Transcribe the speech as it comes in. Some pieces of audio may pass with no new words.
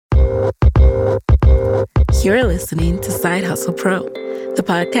You're listening to Side Hustle Pro, the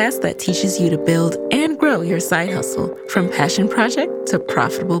podcast that teaches you to build and grow your side hustle from passion project to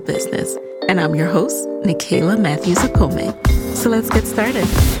profitable business. And I'm your host, Nicaila Matthews-Okome. So let's get started.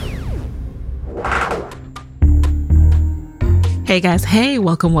 Hey guys, hey,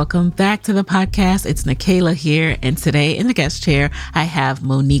 welcome back to the podcast. It's Nicaila here, and today in the guest chair, I have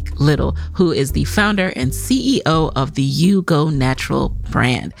Monique Little, who is the founder and CEO of the You Go Natural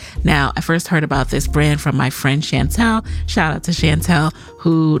brand. Now, I first heard about this brand from my friend Chantel. Shout out to Chantel,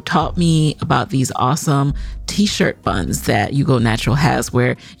 who taught me about these awesome t-shirt buns that You Go Natural has,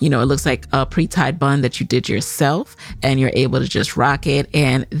 where, it looks like a pre-tied bun that you did yourself and you're able to just rock it.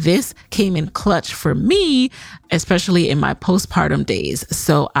 And this came in clutch for me, especially in my postpartum days.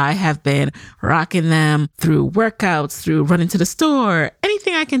 So I have been rocking them through workouts, through running to the store,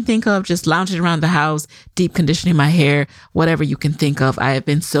 anything I can think of, just lounging around the house, deep conditioning my hair, whatever you can think of. I have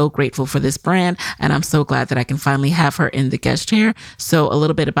been so grateful for this brand, and I'm so glad that I can finally have her in the guest chair. So a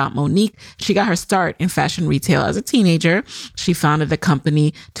little bit about Monique. She got her start in fashion retail as a teenager. She founded the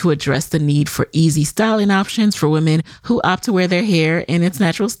company to address the need for easy styling options for women who opt to wear their hair in its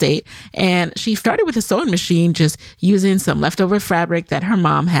natural state. And she started with a sewing machine, just using some leftover fabric that her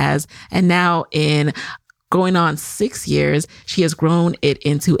mom has. And now in going on 6 years, she has grown it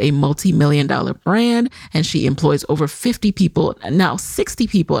into a multi-million-dollar brand, and she employs over 50 people, now 60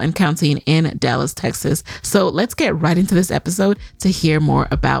 people and counting in Dallas, Texas. So let's get right into this episode to hear more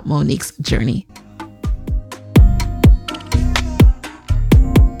about Monique's journey.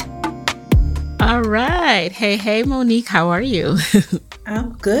 All right. Hey, Monique, how are you?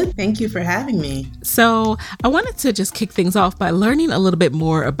 I'm good. Thank you for having me. So I wanted to just kick things off by learning a little bit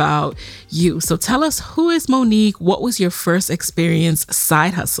more about you. So tell us, who is Monique? What was your first experience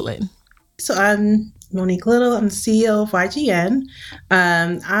side hustling? So I'm Monique Little. I'm the CEO of YGN.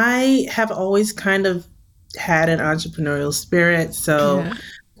 I have always kind of had an entrepreneurial spirit. So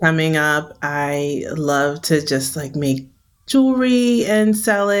coming up, I love to just make jewelry and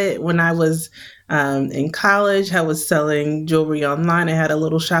sell it. When I was in college, I was selling jewelry online. I had a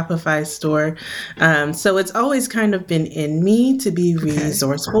little Shopify store. So it's always kind of been in me to be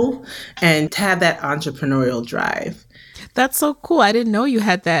resourceful and to have that entrepreneurial drive. That's so cool. I didn't know you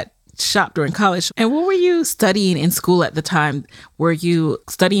had that shop during college. And what were you studying in school at the time? Were you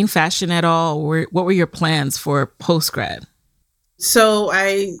studying fashion at all? Or what were your plans for post-grad? So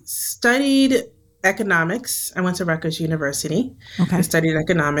I studied economics. I went to Rutgers University. I studied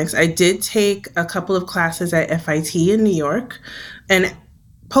economics. I did take a couple of classes at FIT in New York. And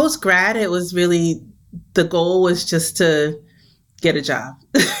post-grad, it was really, the goal was just to get a job.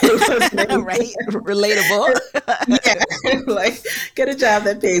 Right? Relatable. Yeah, get a job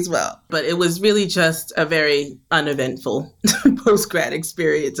that pays well. But it was really just a very uneventful post-grad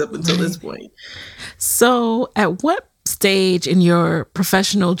experience up until this point. So at what stage in your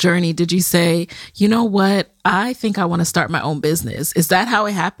professional journey did you say, you know what, I think I want to start my own business? Is that how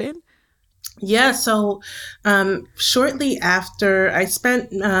it happened? Yeah. So shortly after, I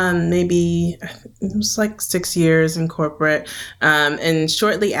spent maybe it was 6 years in corporate. And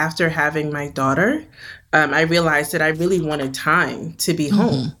shortly after having my daughter, I realized that I really wanted time to be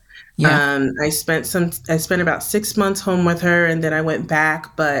home. Yeah. I spent about 6 months home with her, and then I went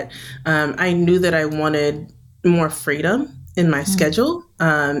back. But I knew that I wanted more freedom in my schedule,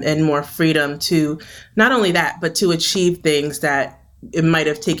 and more freedom to not only that, but to achieve things that it might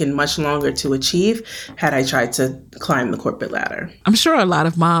have taken much longer to achieve had I tried to climb the corporate ladder. I'm sure a lot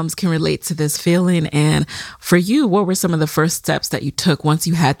of moms can relate to this feeling. And for you, what were some of the first steps that you took once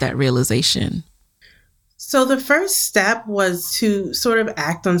you had that realization? So the first step was to sort of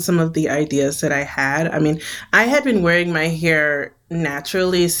act on some of the ideas that I had. I mean, I had been wearing my hair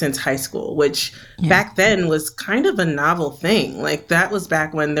naturally since high school, which back then was kind of a novel thing. That was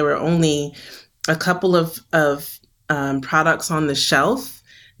back when there were only a couple of products on the shelf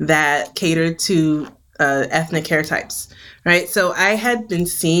that catered to ethnic hair types, right? So I had been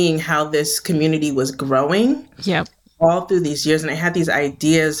seeing how this community was growing all through these years. And I had these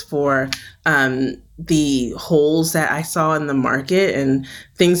ideas for the holes that I saw in the market and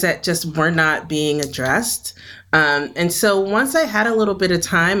things that just were not being addressed. And so once I had a little bit of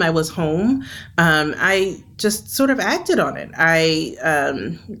time, I was home. I just sort of acted on it.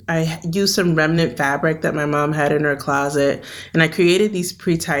 I used some remnant fabric that my mom had in her closet, and I created these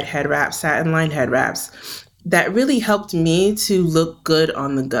pre-tied head wraps, satin-lined head wraps, that really helped me to look good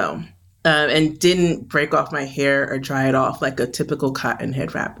on the go. And didn't break off my hair or dry it off like a typical cotton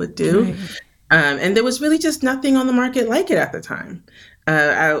head wrap would do. Right. And there was really just nothing on the market like it at the time.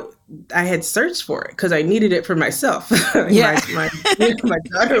 I had searched for it because I needed it for myself. Yeah. My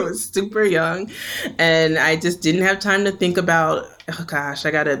daughter was super young, and I just didn't have time to think about, oh gosh,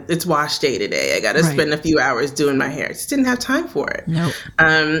 it's wash day today. I gotta Right. spend a few hours doing my hair. I just didn't have time for it. Nope.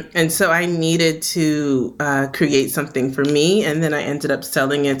 And so I needed to create something for me, and then I ended up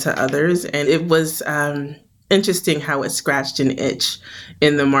selling it to others, and it was interesting how it scratched an itch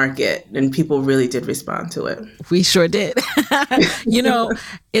in the market, and people really did respond to it. We sure did.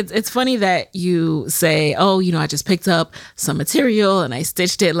 It's funny that you say, oh, I just picked up some material and I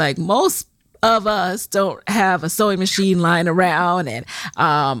stitched it. Like, most of us don't have a sewing machine lying around, and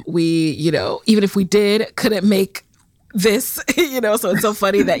we, even if we did, couldn't make this, so it's so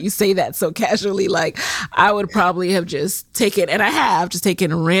funny that you say that so casually. Like, I would probably have just taken, and I have just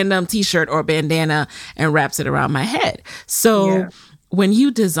taken a random t-shirt or bandana and wrapped it around my head. So Yeah. when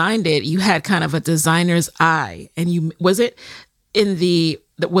you designed it, you had kind of a designer's eye, and was the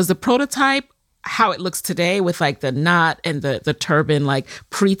prototype how it looks today with like the knot and the turban, like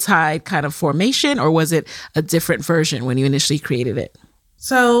pre-tied kind of formation, or was it a different version when you initially created it?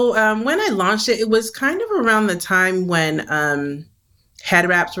 So when I launched it, it was kind of around the time when head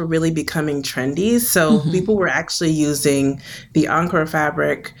wraps were really becoming trendy. So people were actually using the Encore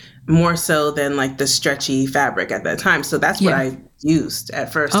fabric more so than like the stretchy fabric at that time. So that's what I used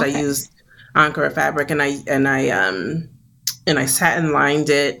at first. Okay. I used Encore fabric, and I satin lined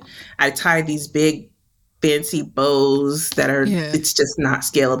it. I tied these big fancy bows that it's just not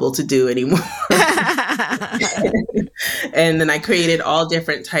scalable to do anymore. And then I created all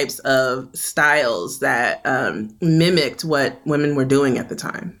different types of styles that mimicked what women were doing at the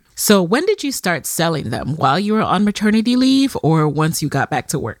time. So when did you start selling them? While you were on maternity leave, or once you got back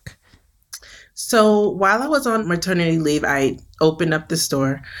to work? So while I was on maternity leave, I opened up the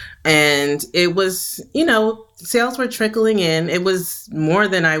store, and it was, sales were trickling in. It was more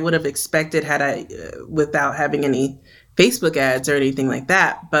than I would have expected had I, without having any Facebook ads or anything like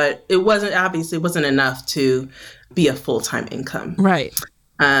that. But it wasn't enough to be a full-time income. Right.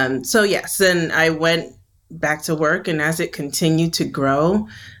 So yes, then I went back to work, and as it continued to grow,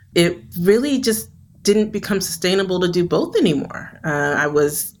 it really just didn't become sustainable to do both anymore. I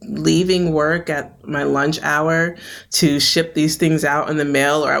was leaving work at my lunch hour to ship these things out in the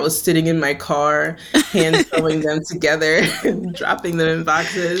mail, or I was sitting in my car, hand sewing them together and dropping them in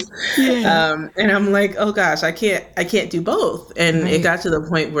boxes. Yeah. And I'm like, oh gosh, I can't do both. And It got to the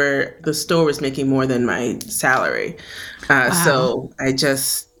point where the store was making more than my salary. Wow. So it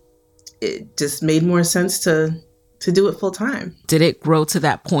just made more sense to do it full time. Did it grow to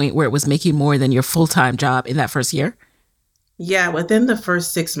that point where it was making more than your full-time job in that first year? Yeah, within the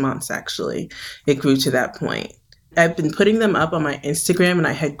first 6 months, actually, it grew to that point. I've been putting them up on my Instagram, and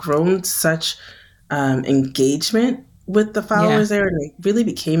I had grown such engagement with the followers there, and it really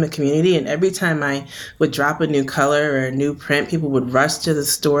became a community. And every time I would drop a new color or a new print, people would rush to the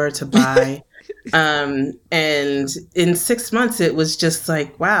store to buy. And in 6 months, it was just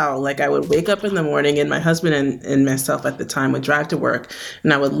like, wow, like I would wake up in the morning, and my husband and myself at the time would drive to work,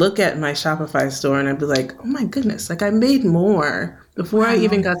 and I would look at my Shopify store, and I'd be like, oh my goodness, like I made more before I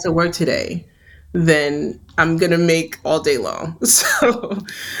even got to work today than I'm going to make all day long. So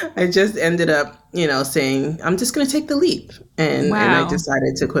I just ended up, saying, I'm just going to take the leap. And I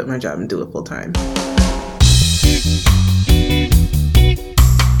decided to quit my job and do it full time.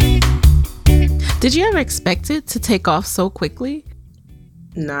 Did you ever expect it to take off so quickly?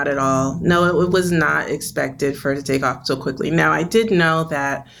 Not at all. No, it was not expected for it to take off so quickly. Now, I did know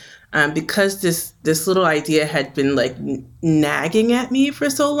that because this little idea had been like nagging at me for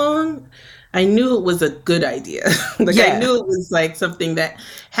so long, I knew it was a good idea. I knew it was like something that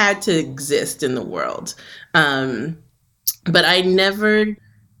had to exist in the world. But I never,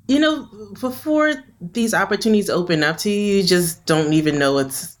 before these opportunities open up to you, you just don't even know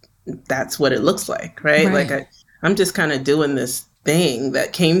that's what it looks like, right? Like I'm just kind of doing this thing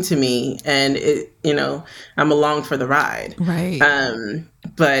that came to me, and I'm along for the ride. Right.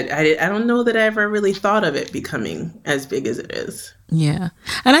 But I don't know that I ever really thought of it becoming as big as it is. Yeah.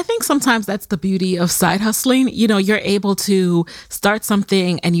 And I think sometimes that's the beauty of side hustling. You're able to start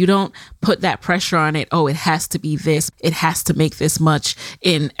something and you don't put that pressure on it. Oh, it has to be this. It has to make this much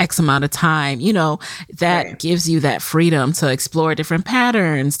in X amount of time. That gives you that freedom to explore different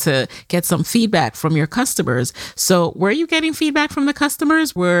patterns, to get some feedback from your customers. So were you getting feedback from the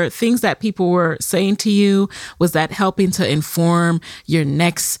customers? Were things that people were saying to you, was that helping to inform your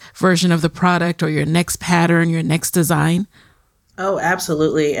next version of the product or your next pattern, your next design? Oh,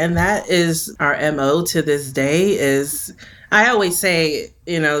 absolutely. And that is our MO to this day is I always say,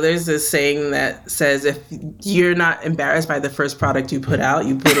 there's this saying that says if you're not embarrassed by the first product you put out,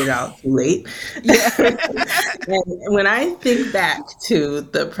 you put it out too late. Yeah. And when I think back to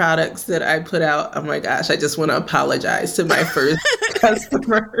the products that I put out, oh my gosh, I just want to apologize to my first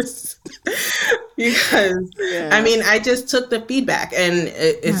customers because I Yeah. mean, I just took the feedback and Yeah.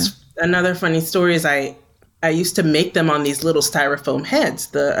 it's another funny story is I used to make them on these little styrofoam heads,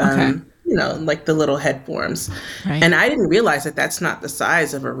 Okay. like the little head forms. Right. And I didn't realize that that's not the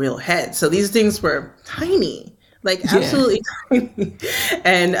size of a real head. So these things were tiny, like Yeah. absolutely tiny.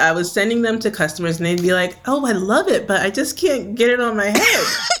 And I was sending them to customers and they'd be like, "Oh, I love it, but I just can't get it on my See, head."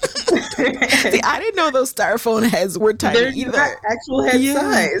 I didn't know those styrofoam heads were tiny They're not either. actual head Yeah.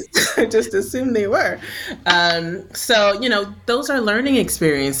 size. I just assumed they were. So those are learning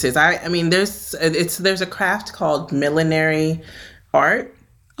experiences. I mean, there's a craft called millinery art,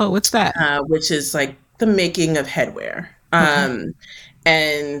 Oh, what's that? which is like the making of headwear. Okay.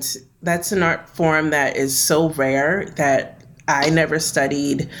 And that's an art form that is so rare that I never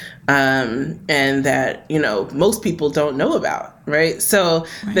studied, and that, most people don't know about, right? So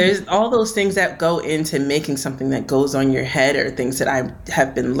Right. there's all those things that go into making something that goes on your head or things that I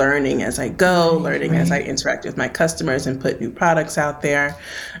have been learning as I go, Right. learning as I Right. interact with my customers and put new products out there.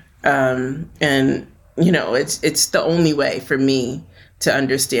 And, it's the only way for me to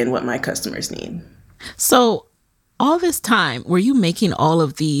understand what my customers need. So, all this time, were you making all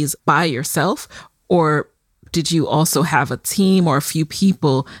of these by yourself, or did you also have a team or a few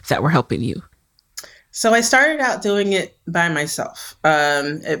people that were helping you? So I started out doing it by myself.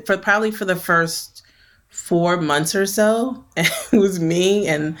 For the first 4 months or so, it was me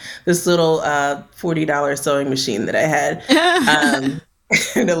and this little $40 sewing machine that I had. Um,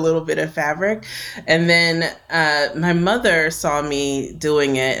 and a little bit of fabric. And then my mother saw me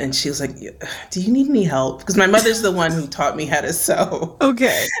doing it and she was like, "Do you need any help?" Because my mother's the one who taught me how to sew.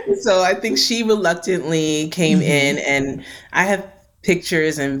 Okay. So I think she reluctantly came Hmm. in, and I have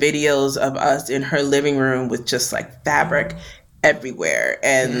pictures and videos of us in her living room with just like fabric everywhere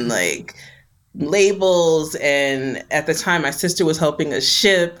and Yeah. like labels. And at the time, my sister was helping us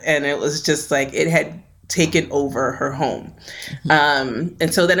ship, and it was just like it had taken over her home. Hmm.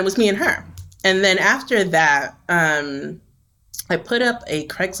 And so then it was me and her. And then after that, I put up a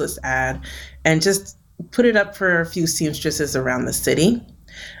Craigslist ad and just put it up for a few seamstresses around the city.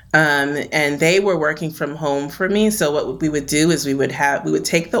 And they were working from home for me. So what we would do is we would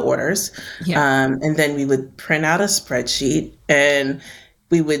take the orders, Yeah. and then we would print out a spreadsheet and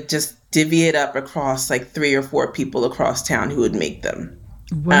we would just divvy it up across like 3 or 4 people across town who would make them.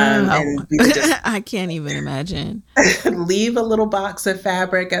 Wow. And we would just I can't even imagine. leave a little box of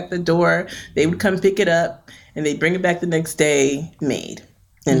fabric at the door. They would come pick it up and they'd bring it back the next day made.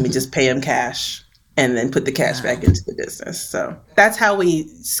 And we Hmm. just pay them cash and then put the cash back Wow. into the business. So that's how we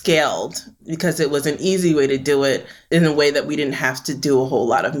scaled, because it was an easy way to do it in a way that we didn't have to do a whole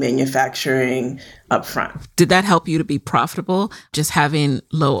lot of manufacturing up front. Did that help you to be profitable? Just having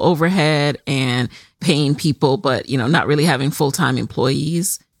low overhead and paying people, but not really having full-time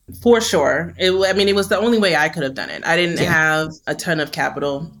employees? For sure. I mean, it was the only way I could have done it. I didn't Yeah. have a ton of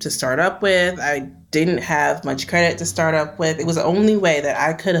capital to start up with. I didn't have much credit to start up with. It was the only way that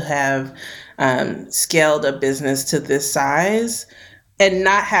I could have scaled a business to this size and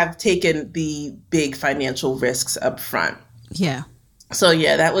not have taken the big financial risks up front. Yeah. So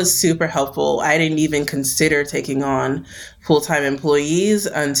yeah, that was super helpful. I didn't even consider taking on full-time employees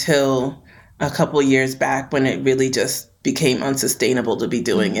until a couple years back when it really just became unsustainable to be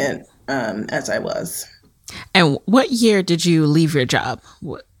doing Mm. it, as I was. And what year did you leave your job?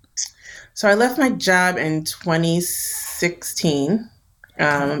 What? So I left my job in 2016,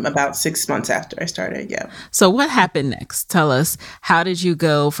 Okay. about 6 months after I started. Yeah. So what happened next? Tell us, how did you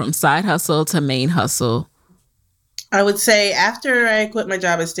go from side hustle to main hustle? I would say after I quit my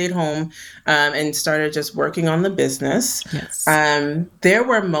job, I stayed home, and started just working on the business. Yes. There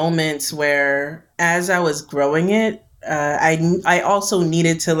were moments where, as I was growing it, I also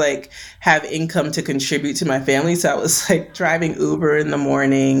needed to like have income to contribute to my family. So I was like driving Uber in the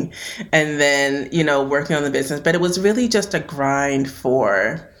morning, and then working on the business. But it was really just a grind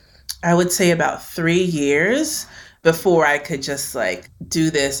for, I would say, about 3 years before I could just like do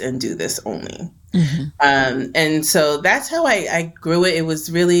this and do this only. Hmm. And so that's how I grew it. It was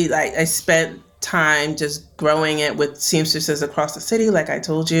really like I spent time just growing it with seamstresses across the city, like I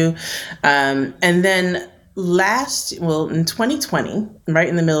told you. And then in 2020, right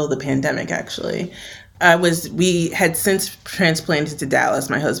in the middle of the pandemic, actually, we had since transplanted to Dallas.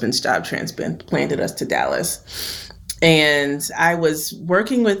 My husband's job transplanted us to Dallas. And I was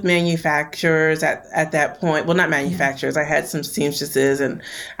working with manufacturers at that point. Well, not manufacturers. I had some seamstresses, and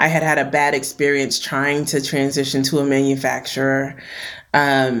I had a bad experience trying to transition to a manufacturer.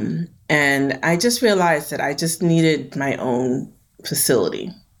 And I just realized that I just needed my own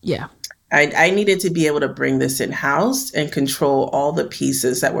facility. Yeah. I needed to be able to bring this in-house and control all the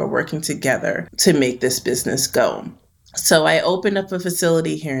pieces that were working together to make this business go. So I opened up a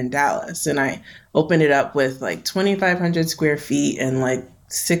facility here in Dallas, and I opened it up with like 2,500 square feet and like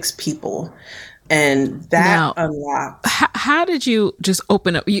 6 people. And that unlocked. How did you just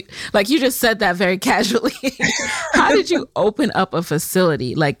open up? You just said that very casually. How did you open up a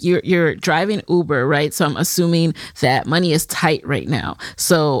facility? Like you're driving Uber, right? So I'm assuming that money is tight right now.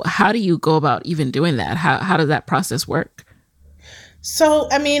 So how do you go about even doing that? How does that process work? So,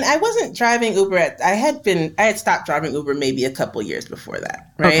 I mean, I wasn't driving Uber I had stopped driving Uber maybe a couple years before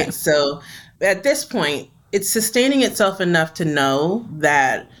that, right? Okay. So at this point, it's sustaining itself enough to know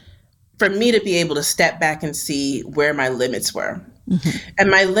that for me to be able to step back and see where my limits were. Mm-hmm. And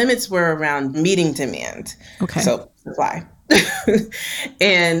my limits were around meeting demand. Okay. So supply.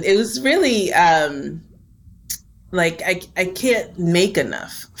 And it was really like I can't make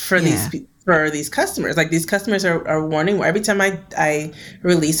enough for these customers. Like these customers are wanting every time I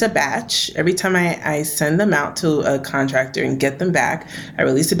release a batch, every time I send them out to a contractor and get them back, I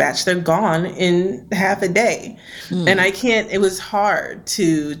release a batch, they're gone in half a day. And it was hard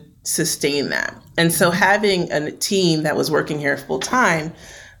to sustain that. And so having a team that was working here full time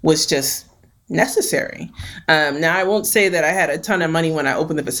was just necessary. Now, I won't say that I had a ton of money when I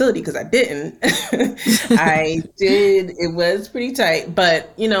opened the facility, because I didn't. I did. It was pretty tight,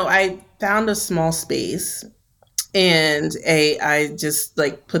 but I found a small space, and I just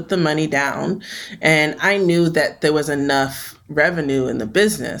like put the money down, and I knew that there was enough revenue in the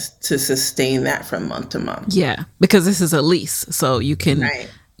business to sustain that from month to month. Yeah, because this is a lease, so you can. Right.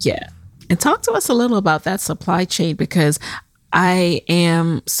 Yeah. And talk to us a little about that supply chain, because I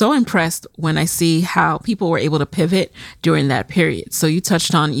am so impressed when I see how people were able to pivot during that period. So you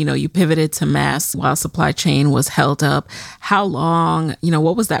touched on, you pivoted to mass while supply chain was held up. How long,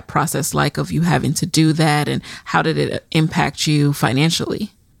 what was that process like of you having to do that, and how did it impact you financially?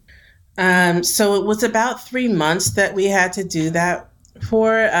 So it was about 3 months that we had to do that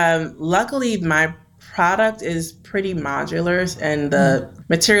for. Luckily, my product is pretty modular, and the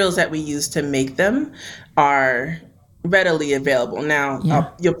materials that we use to make them are readily available.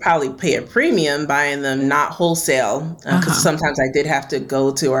 Now, you'll probably pay a premium buying them not wholesale, because sometimes I did have to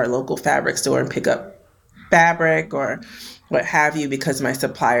go to our local fabric store and pick up fabric or what have you, because my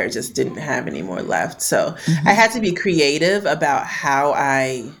supplier just didn't have any more left. So I had to be creative about how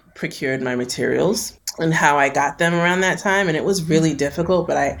I procured my materials and how I got them around that time. And it was really difficult,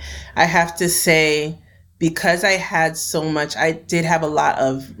 but I have to say, because I had so much, I did have a lot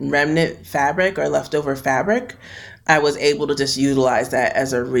of remnant fabric or leftover fabric. I was able to just utilize that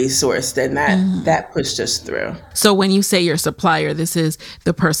as a resource, and that pushed us through. So when you say your supplier, this is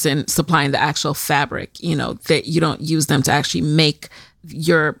the person supplying the actual fabric, that you don't use them to actually make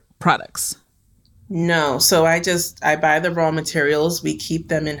your products. No. So I buy the raw materials. We keep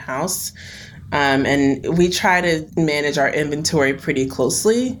them in-house. And we try to manage our inventory pretty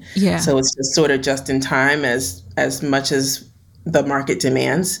closely. Yeah. So it's just sort of just in time as much as the market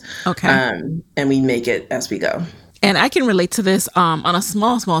demands. Okay. And we make it as we go. And I can relate to this on a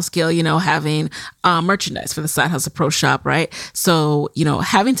small scale, having merchandise for the Side Hustle Pro Shop, right? So,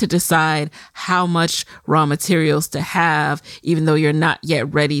 having to decide how much raw materials to have, even though you're not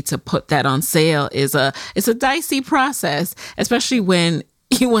yet ready to put that on sale, it's a dicey process, especially when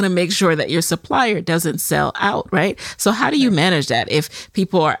you want to make sure that your supplier doesn't sell out, right? So how do you manage that if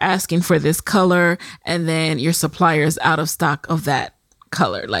people are asking for this color and then your supplier is out of stock of that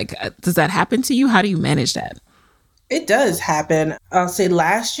color? Like, does that happen to you? How do you manage that? It does happen. I'll say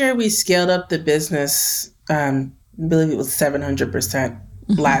last year we scaled up the business, I believe it was 700%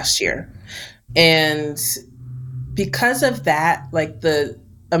 last year. And because of that, like the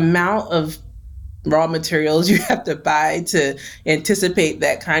amount of raw materials you have to buy to anticipate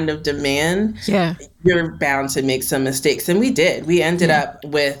that kind of demand, you're bound to make some mistakes. And we did. We ended up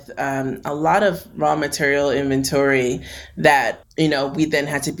with a lot of raw material inventory that, we then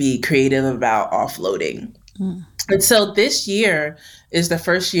had to be creative about offloading. And so this year is the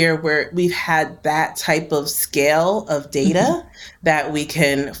first year where we've had that type of scale of data that we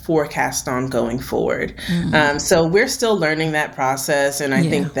can forecast on going forward. So we're still learning that process. And I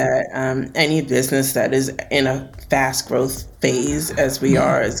think that any business that is in a fast growth phase, as we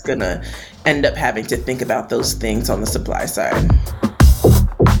are, is going to end up having to think about those things on the supply side.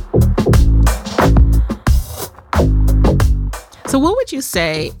 So what would you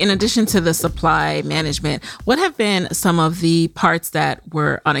say, in addition to the supply management, what have been some of the parts that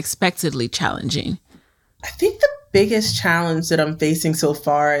were unexpectedly challenging? I think the biggest challenge that I'm facing so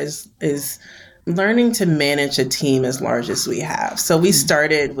far is learning to manage a team as large as we have. So we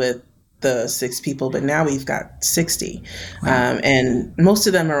started with the 6 people, but now we've got 60. Wow. And most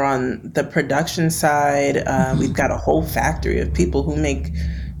of them are on the production side. We've got a whole factory of people who make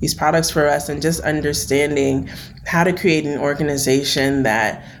these products for us, and just understanding how to create an organization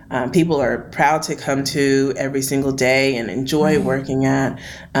that people are proud to come to every single day and enjoy working at,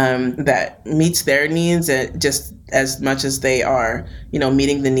 that meets their needs just as much as they are,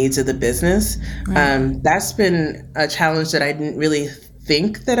 meeting the needs of the business. That's been a challenge that I didn't really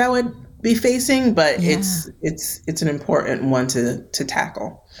think that I would be facing, but it's an important one to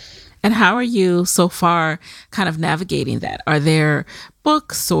tackle. And how are you so far kind of navigating that? Are there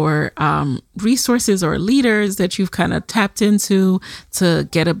books or resources or leaders that you've kind of tapped into to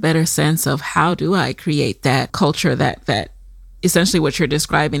get a better sense of how do I create that culture that essentially what you're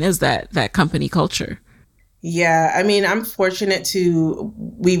describing is that company culture? Yeah, I mean,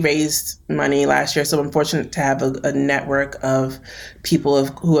 we raised money last year, so I'm fortunate to have a network of people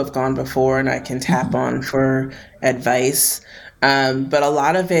who have gone before and I can tap on for advice. But a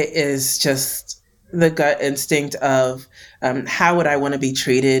lot of it is just the gut instinct of how would I want to be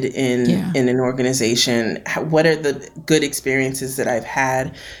treated in an organization? What are the good experiences that I've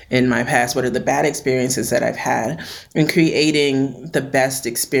had in my past? What are the bad experiences that I've had? And creating the best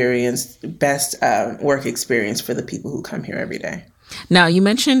work experience for the people who come here every day. Now, you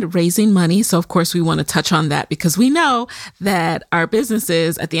mentioned raising money. So, of course, we want to touch on that because we know that our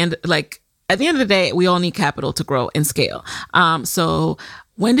businesses at the end of the day, we all need capital to grow and scale. So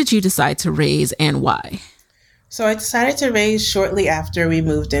when did you decide to raise and why? So I decided to raise shortly after we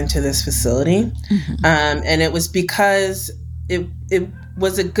moved into this facility. And it was because it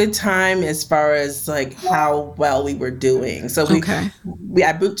was a good time as far as like how well we were doing. So I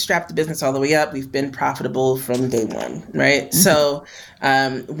bootstrapped the business all the way up. We've been profitable from day one, right? So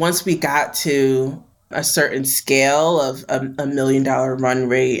once we got to a certain scale of $1 million run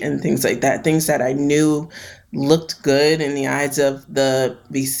rate and things like that, things that I knew looked good in the eyes of the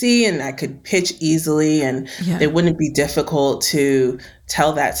VC and I could pitch easily and it wouldn't be difficult to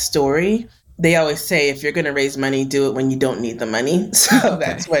tell that story. They always say, if you're going to raise money, do it when you don't need the money. So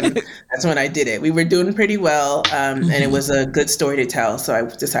that's when I did it. We were doing pretty well, and it was a good story to tell. So I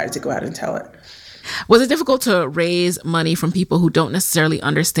decided to go out and tell it. Was it difficult to raise money from people who don't necessarily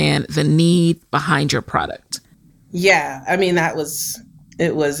understand the need behind your product? Yeah, I mean,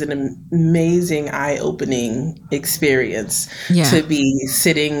 it was an amazing, eye-opening experience to be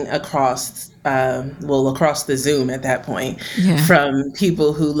sitting across the Zoom at that point from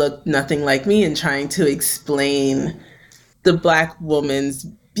people who looked nothing like me and trying to explain the Black woman's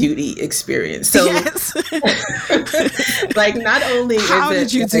beauty experience. So like, not only how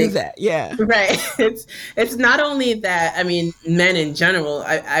did you do that? Yeah. Right. It's not only that, I mean, men in general,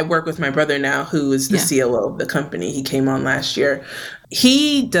 I work with my brother now, who is the COO of the company. He came on last year.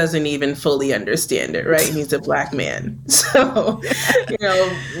 He doesn't even fully understand it, right? He's a Black man. So,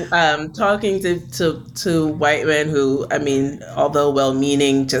 talking to white men who, I mean, although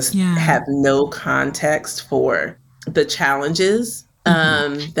well-meaning, just have no context for the challenges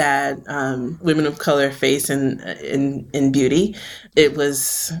that women of color face in beauty. It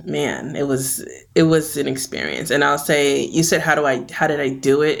was an experience. And I'll say, you said, how did I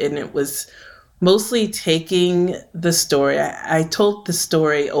do it? And it was mostly taking the story. I told the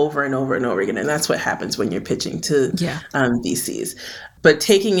story over and over and over again. And that's what happens when you're pitching to VCs. But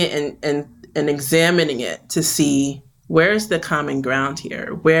taking it and examining it to see, where's the common ground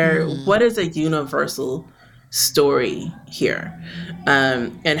here? What is a universal story here?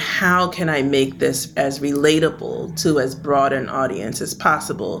 And how can I make this as relatable to as broad an audience as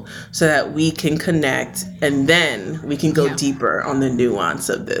possible so that we can connect and then we can go deeper on the nuance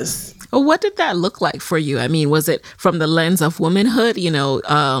of this? Well, what did that look like for you? I mean, was it from the lens of womanhood?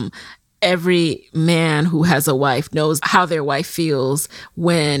 Every man who has a wife knows how their wife feels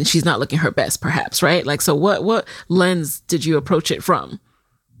when she's not looking her best, perhaps, right? Like, so what lens did you approach it from?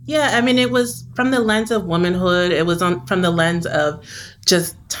 Yeah, I mean, it was from the lens of womanhood. It was from the lens of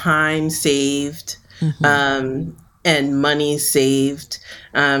just time saved, and money saved.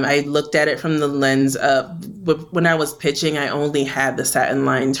 I looked at it from the lens of, when I was pitching, I only had the satin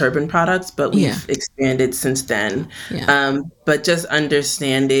line turban products, but we've expanded since then. But just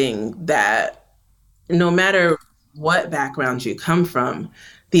understanding that no matter what background you come from,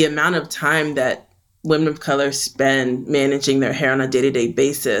 the amount of time that women of color spend managing their hair on a day-to-day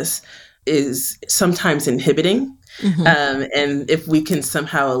basis is sometimes inhibiting. And if we can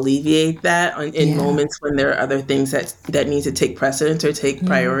somehow alleviate that in moments when there are other things that need to take precedence or take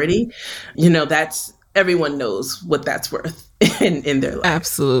priority, that's everyone knows what that's worth in their life.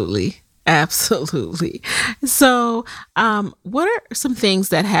 Absolutely. Absolutely. So, what are some things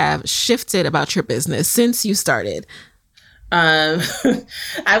that have shifted about your business since you started?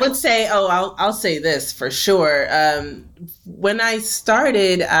 I would say, I'll say this for sure. When I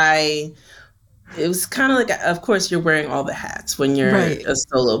started, it was kind of like, of course, you're wearing all the hats when you're a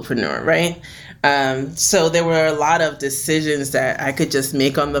solopreneur, right? So there were a lot of decisions that I could just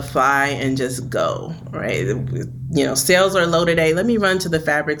make on the fly and just go, right? Sales are low today. Let me run to the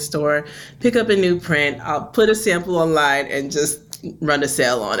fabric store, pick up a new print. I'll put a sample online and just run a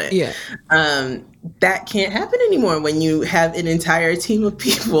sale on it. Yeah. That can't happen anymore when you have an entire team of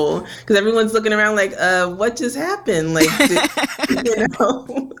people, because everyone's looking around like, what just happened? Like,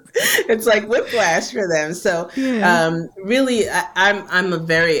 it's like whiplash for them. So really, I'm a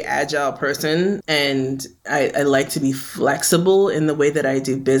very agile person, and I like to be flexible in the way that I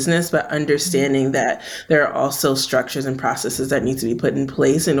do business, but understanding that there are also structures and processes that need to be put in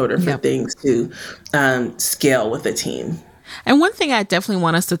place in order for things to scale with a team. And one thing I definitely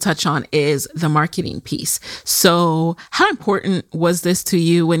want us to touch on is the marketing piece. So how important was this to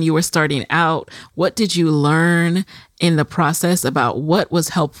you when you were starting out? What did you learn in the process about what was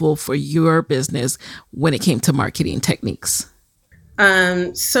helpful for your business when it came to marketing techniques?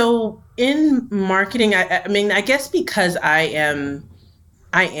 So in marketing, I mean, I guess because I am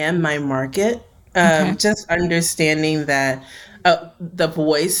my market, just understanding that the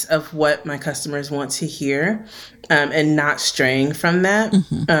voice of what my customers want to hear, and not straying from that,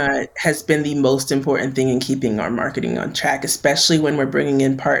 has been the most important thing in keeping our marketing on track, especially when we're bringing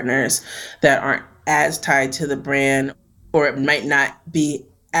in partners that aren't as tied to the brand, or it might not be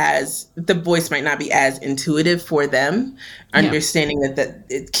the voice might not be as intuitive for them. Understanding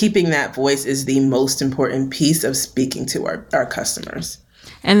that keeping that voice is the most important piece of speaking to our customers.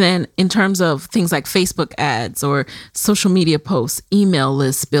 And then in terms of things like Facebook ads or social media posts, email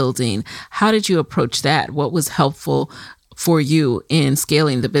list building, how did you approach that? What was helpful for you in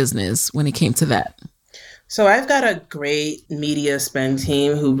scaling the business when it came to that? So I've got a great media spend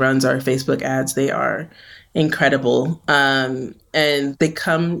team who runs our Facebook ads. They are incredible. And we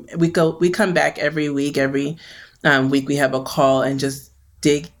come back every week. Every week we have a call and just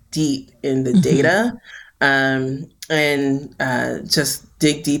dig deep in the data, and just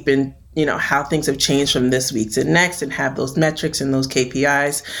dig deep in how things have changed from this week to next, and have those metrics and those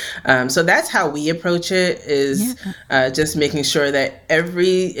KPIs. So that's how we approach it, is just making sure that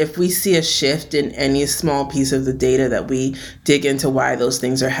if we see a shift in any small piece of the data, that we dig into why those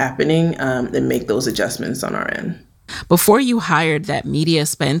things are happening, and make those adjustments on our end. Before you hired that media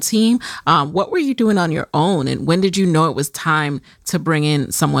spend team, what were you doing on your own, and when did you know it was time to bring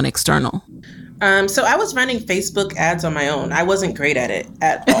in someone external? So I was running Facebook ads on my own. I wasn't great at it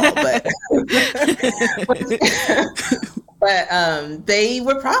at all, but they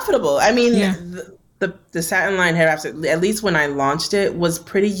were profitable. I mean, the satin line hair wraps, at least when I launched it, was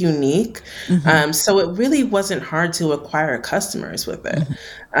pretty unique. So it really wasn't hard to acquire customers with it,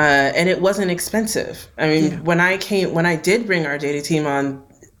 and it wasn't expensive. I mean, when I did bring our data team on,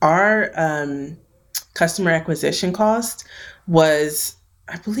 our customer acquisition cost was,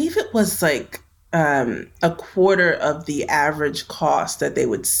 I believe it was like a quarter of the average cost that they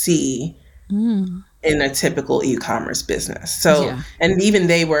would see in a typical e-commerce business. So, and even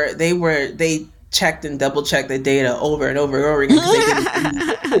they checked and double checked the data over and over and over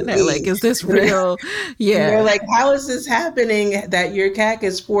again. They're like, is this real? They're like, how is this happening that your CAC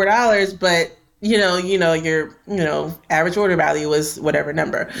is $4, but your average order value was whatever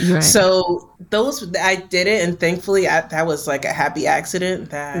number. Right. So I did it, and thankfully that was like a happy accident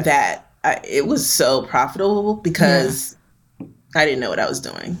that it was so profitable, because I didn't know what I was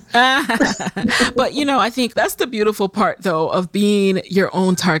doing. But, I think that's the beautiful part, though, of being your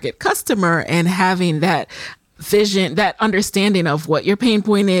own target customer and having that vision, that understanding of what your pain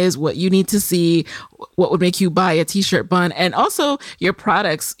point is, what you need to see, what would make you buy a t-shirt bun. And also your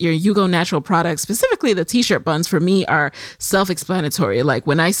products, your You Go Natural products, specifically the t-shirt buns, for me are self-explanatory. Like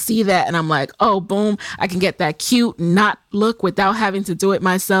when I see that and I'm like, oh, boom, I can get that cute knot look without having to do it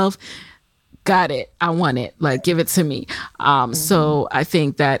myself. Got it. I want it. Like, give it to me. So I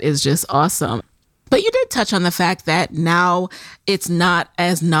think that is just awesome. But you did touch on the fact that now it's not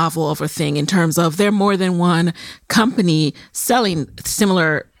as novel of a thing in terms of there are more than one company selling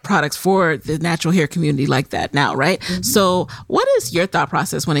similar products for the natural hair community like that now, right? Mm-hmm. So what is your thought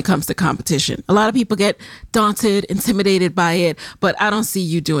process when it comes to competition? A lot of people get daunted, intimidated by it, but I don't see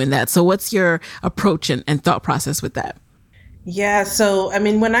you doing that. So what's your approach and thought process with that? Yeah. So, I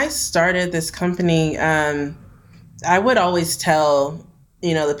mean, when I started this company, I would always tell,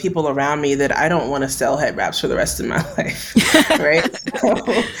 the people around me that I don't want to sell head wraps for the rest of my life. Right.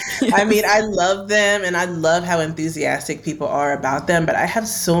 So, Yes. I mean, I love them and I love how enthusiastic people are about them, but I have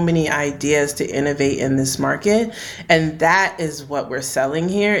so many ideas to innovate in this market. And that is what we're selling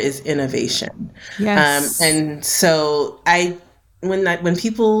here is innovation. Yes. And so when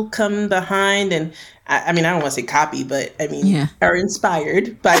people come behind and I mean, I don't want to say copy, but I mean, are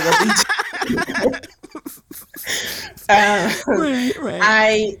inspired by what we do.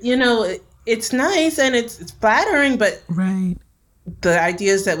 Right. It's nice and it's flattering, but right. The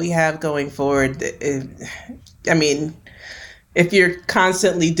ideas that we have going forward, I mean, if you're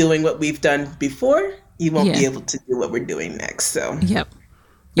constantly doing what we've done before, you won't be able to do what we're doing next. So, yep.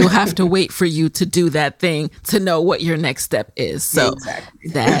 You'll have to wait for you to do that thing to know what your next step is. So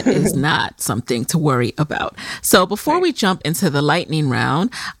that is not something to worry about. So before we jump into the lightning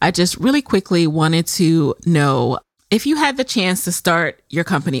round, I just really quickly wanted to know if you had the chance to start your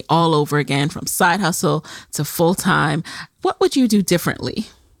company all over again from side hustle to full time, what would you do differently?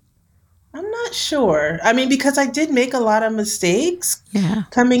 I'm not sure. I mean, because I did make a lot of mistakes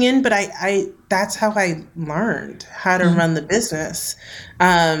coming in, but I that's how I learned how to run the business.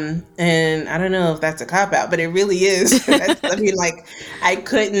 And I don't know if that's a cop out, but it really is. I mean, like, I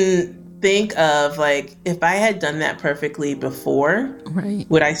couldn't think of, like, if I had done that perfectly before,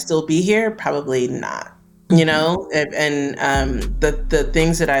 would I still be here? Probably not. And the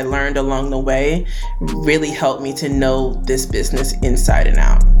things that I learned along the way really helped me to know this business inside and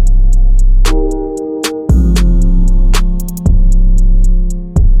out.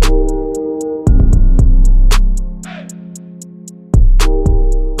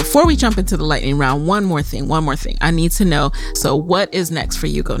 Before we jump into the lightning round, one more thing. I need to know. So what is next for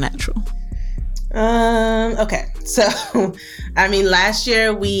You Go Natural? Okay. So, I mean, last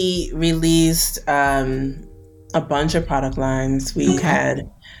year we released a bunch of product lines. We had,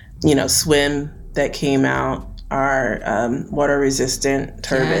 Swim that came out, our water resistant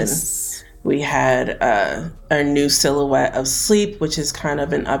turban. Yes. We had our new silhouette of Sleep, which is kind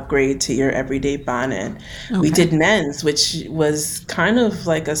of an upgrade to your everyday bonnet. We did men's, which was kind of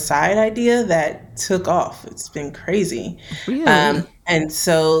like a side idea that took off. It's been crazy. Really? And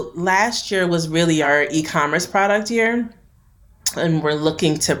so last year was really our e-commerce product year. And we're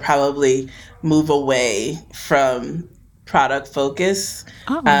looking to probably move away from product focus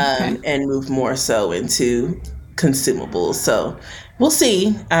and move more so into consumables. So we'll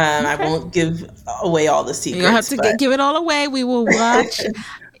see. I won't give away all the secrets. You don't have to give it all away. We will watch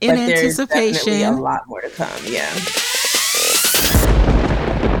in anticipation. There's definitely a lot more to come. Yeah.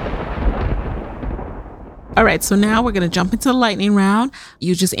 All right. So now we're going to jump into the lightning round.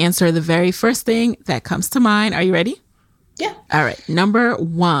 You just answer the very first thing that comes to mind. Are you ready? Yeah. All right. Number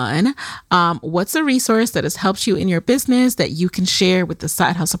one, what's a resource that has helped you in your business that you can share with the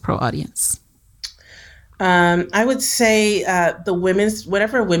Side Hustle Pro audience? I would say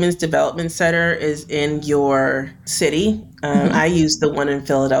whatever women's development center is in your city. I used the one in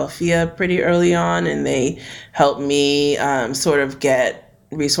Philadelphia pretty early on, and they helped me sort of get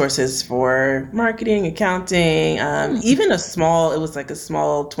resources for marketing, accounting, even it was like a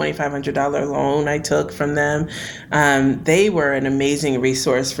small $2,500 loan I took from them. They were an amazing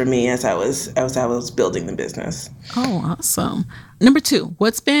resource for me as I was building the business. Oh, awesome. Number two,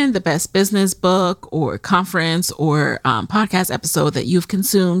 what's been the best business book or conference or podcast episode that you've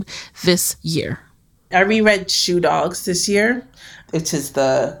consumed this year? I reread Shoe Dogs this year, which is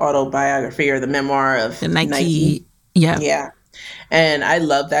the autobiography or the memoir of the Nike. Yeah. Yeah. And I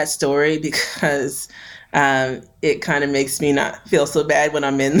love that story because it kind of makes me not feel so bad when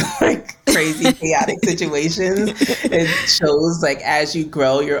I'm in like crazy chaotic situations. It shows like as you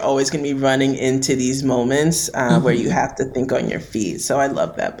grow, you're always going to be running into these moments where you have to think on your feet. So I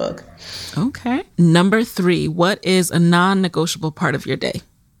love that book. Okay. Number three, what is a non-negotiable part of your day?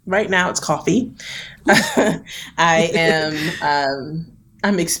 Right now it's coffee.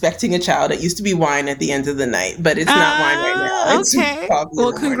 I'm expecting a child. It used to be wine at the end of the night, but it's not wine right now. It's coffee.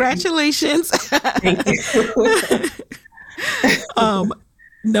 Well, congratulations. Thank you.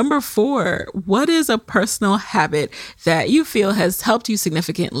 Number four, what is a personal habit that you feel has helped you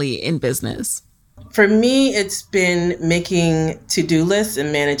significantly in business? For me, it's been making to-do lists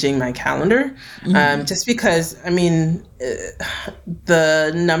and managing my calendar. Just because, the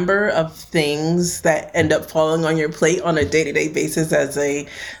number of things that end up falling on your plate on a day-to-day basis as a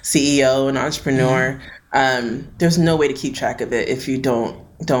CEO and entrepreneur, there's no way to keep track of it if you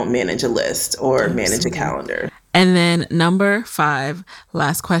don't manage a list or manage a calendar. And then number 5,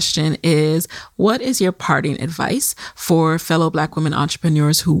 last question is, what is your parting advice for fellow Black women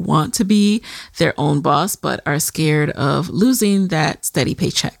entrepreneurs who want to be their own boss but are scared of losing that steady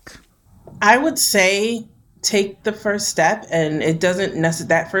paycheck? I would say take the first step, and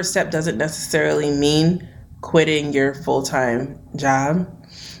that first step doesn't necessarily mean quitting your full-time job.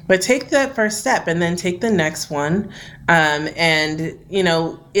 But take that first step and then take the next one. And,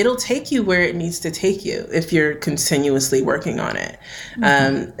 it'll take you where it needs to take you if you're continuously working on it.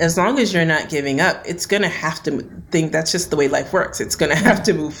 As long as you're not giving up, it's going to have to think that's just the way life works. It's going to have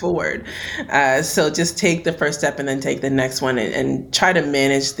to move forward. So just take the first step and then take the next one and try to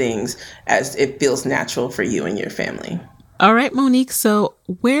manage things as it feels natural for you and your family. All right, Monique. So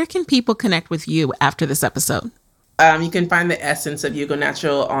where can people connect with you after this episode? You can find the essence of You Go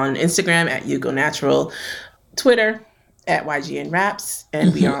Natural on Instagram at You Go Natural, Twitter at YGN Raps,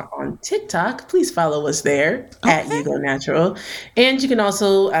 and we are on TikTok. Please follow us there at You Go Natural. And you can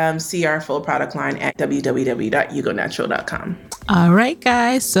also see our full product line at www.yougonatural.com. All right,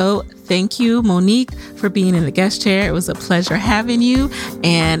 guys. So thank you, Monique, for being in the guest chair. It was a pleasure having you.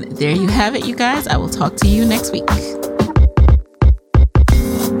 And there you have it, you guys. I will talk to you next week.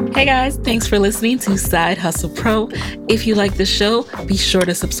 Hey guys, thanks for listening to Side Hustle Pro. If you like the show, be sure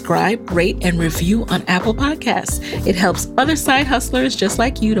to subscribe, rate, and review on Apple Podcasts. It helps other side hustlers just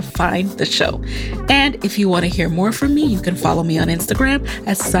like you to find the show. And if you want to hear more from me, you can follow me on Instagram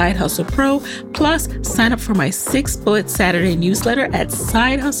at Side Hustle Pro. Plus, sign up for my 6-bullet Saturday newsletter at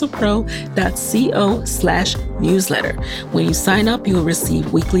sidehustlepro.co/newsletter. When you sign up, you will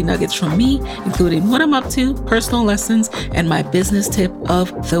receive weekly nuggets from me, including what I'm up to, personal lessons, and my business tip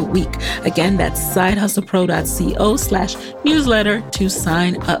of the week. Again, that's sidehustlepro.co/newsletter to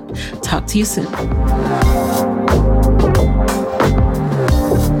sign up. Talk to you soon.